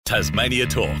Tasmania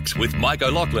Talks with Mike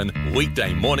O'Loughlin,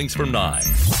 weekday mornings from 9.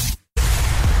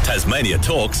 Tasmania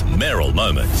Talks Mayoral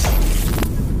Moments.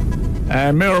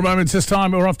 And Mayoral Moments this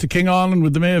time, we're off to King Island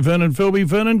with the Mayor, Vernon Philby.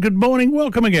 Vernon, good morning.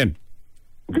 Welcome again.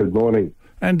 Good morning.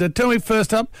 And tell me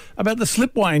first up about the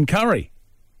slipway in Curry.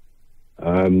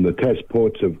 The Tas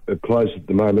ports are closed at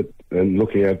the moment and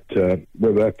looking at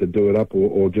whether they have to do it up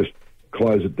or just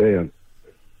close it down.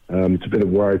 It's a bit of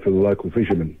worry for the local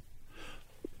fishermen.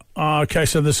 Okay,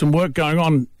 so there's some work going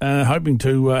on, hoping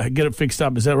to get it fixed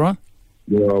up. Is that right?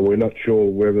 Well, we're not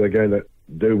sure whether they're going to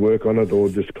do work on it or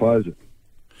just close it.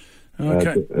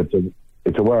 Okay.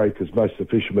 It's a worry because most of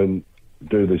the fishermen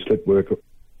do the slip work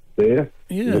there.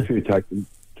 Yeah. A few take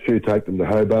them to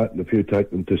Hobart and a few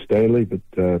take them to Stanley, but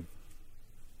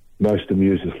most of them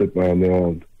use the slipway on the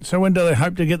island. So when do they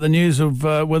hope to get the news of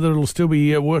whether it'll still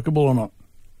be workable or not?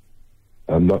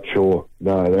 I'm not sure.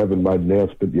 No, they haven't made an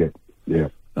announcement yet. Yeah.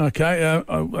 Okay,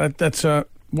 that's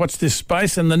what's this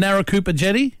space? And the Narracoopa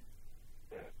Jetty?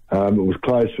 It was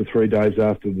closed for 3 days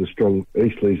after the strong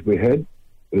easterlies we had.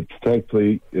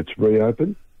 Thankfully it's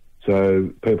reopened,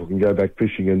 so people can go back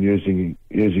fishing and using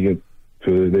it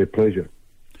for their pleasure.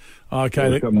 Okay.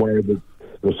 There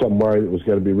was some worry that it was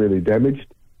going to be really damaged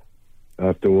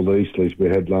after all the easterlies we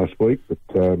had last week, but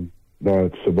no,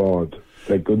 it survived.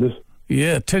 Thank goodness.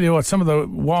 Yeah, tell you what, some of the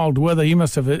wild weather it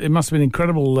must have been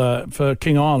incredible for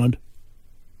King Island.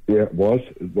 Yeah, it was.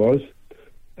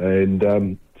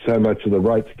 And so much of the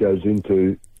rates goes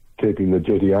into keeping the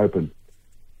jetty open.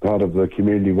 Part of the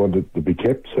community wanted it to be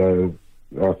kept, so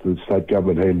after the state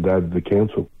government handed over to the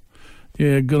council.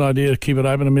 Yeah, good idea to keep it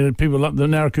open. I mean, people love the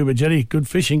Narracoopa Jetty, good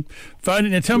fishing.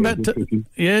 Voting. Now, tell me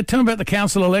about the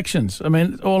council elections. I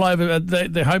mean, all over.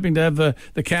 They're hoping to have the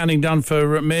counting done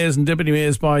for mayors and deputy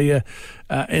mayors by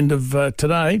end of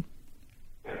today.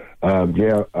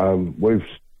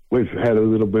 We've had a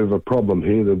little bit of a problem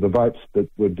here. The votes that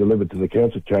were delivered to the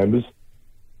council chambers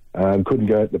couldn't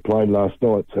go out the plane last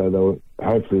night, so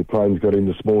hopefully the planes got in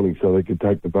this morning so they could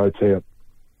take the votes out.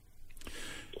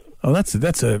 Oh,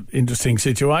 that's an interesting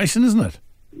situation, isn't it?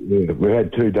 Yeah, we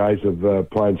had 2 days of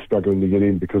planes struggling to get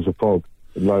in because of fog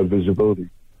and low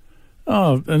visibility.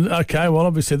 Oh, and okay. Well,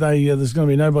 obviously there's going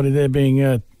to be nobody there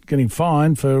getting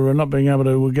fined for not being able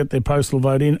to get their postal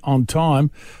vote in on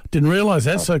time. Didn't realise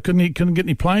that. So couldn't get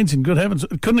any planes in. Good heavens,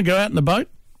 couldn't it go out in the boat?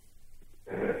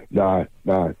 No.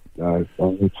 It had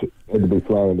to be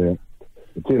flown out.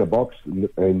 It's in a box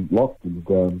and locked,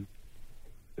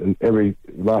 and every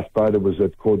last boater was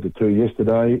at 1:45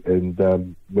 yesterday, and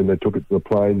when they took it to the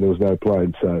plane, there was no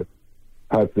plane. So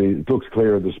hopefully it looks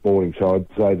clearer this morning, so I'd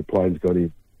say the plane's got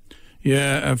in.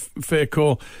 Yeah, a fair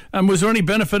call. Was there any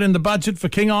benefit in the budget for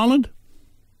King Island?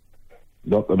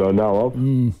 Not that I know of.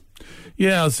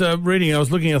 Yeah, I was reading, I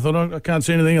was looking, I thought, I can't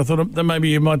see anything. I thought that maybe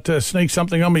you might sneak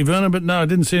something on me, Vernon, but no, I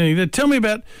didn't see anything. Tell me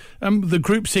about the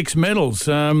Group 6 medals.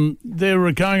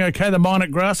 They're going okay, the mine at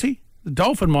Grassy? The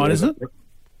Dolphin mine, isn't it?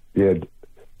 Yeah,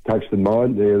 Tungsten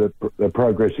mine. They're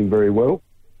progressing very well.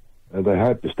 They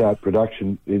hope to start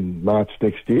production in March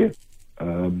next year.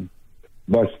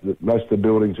 Most of the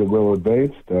buildings are well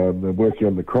advanced. They're working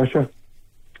on the crusher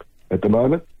at the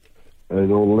moment and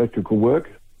all electrical work.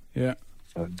 Yeah.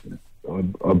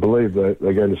 I believe they're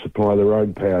going to supply their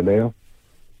own power now.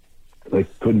 They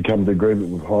couldn't come to agreement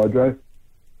with Hydro,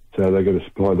 so they're going to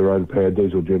supply their own power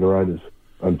diesel generators,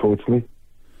 unfortunately.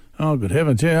 Oh, good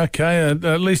heavens! Yeah, okay.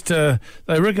 At least they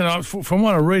reckon, from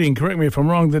what I'm reading, correct me if I'm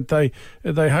wrong, that they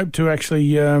hope to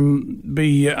actually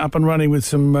be up and running with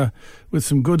some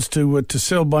goods to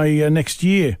sell by next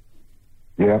year.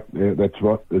 Yeah, that's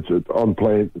right. It's on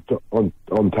plan. It's on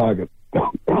target.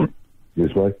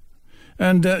 Yes, mate.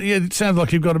 And it sounds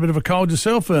like you've got a bit of a cold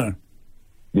yourself, Vernon.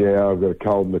 Yeah, I've got a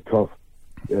cold and a cough.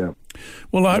 Yeah.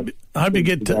 Well, I hope you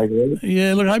get. I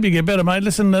hope you get better, mate.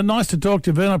 Listen, nice to talk to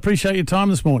you, Vernon. I appreciate your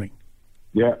time this morning.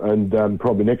 Yeah, and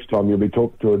probably next time you'll be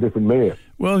talking to a different mayor.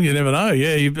 Well, you never know.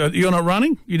 Yeah, you're not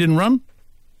running. You didn't run.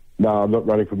 No, I'm not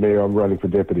running for mayor. I'm running for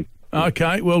deputy.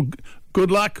 Okay. Well, good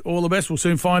luck. All the best. We'll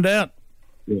soon find out.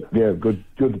 Yeah, good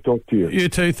to talk to you. You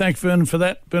too. Thanks, Vernon, for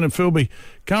that. Vernon Philby,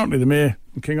 currently the mayor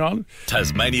of King Island.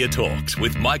 Tasmania Talks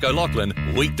with Mike O'Loughlin,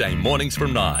 weekday mornings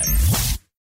from 9.